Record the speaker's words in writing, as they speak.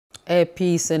Air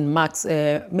Peace and Max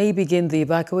Air may begin the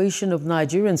evacuation of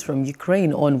Nigerians from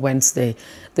Ukraine on Wednesday.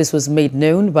 This was made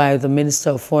known by the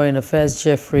Minister of Foreign Affairs,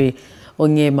 Jeffrey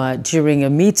Onyeama, during a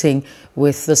meeting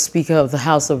with the Speaker of the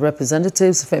House of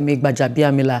Representatives, Femi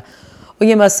Gbajabiamila.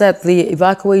 Onyeama said the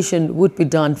evacuation would be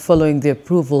done following the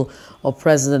approval of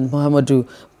President Muhammadu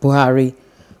Buhari.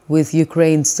 With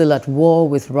Ukraine still at war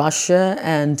with Russia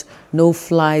and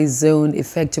no-fly zone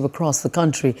effective across the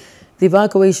country, the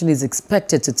evacuation is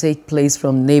expected to take place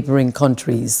from neighboring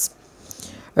countries.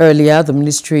 Earlier, the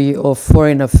Ministry of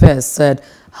Foreign Affairs said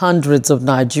hundreds of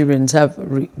Nigerians have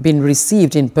been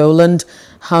received in Poland,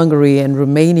 Hungary and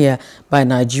Romania by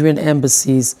Nigerian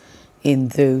embassies in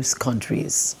those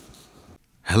countries.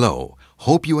 Hello,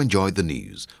 hope you enjoyed the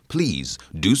news. Please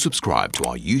do subscribe to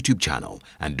our YouTube channel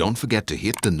and don't forget to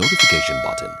hit the notification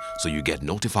button so you get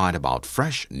notified about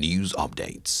fresh news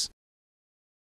updates.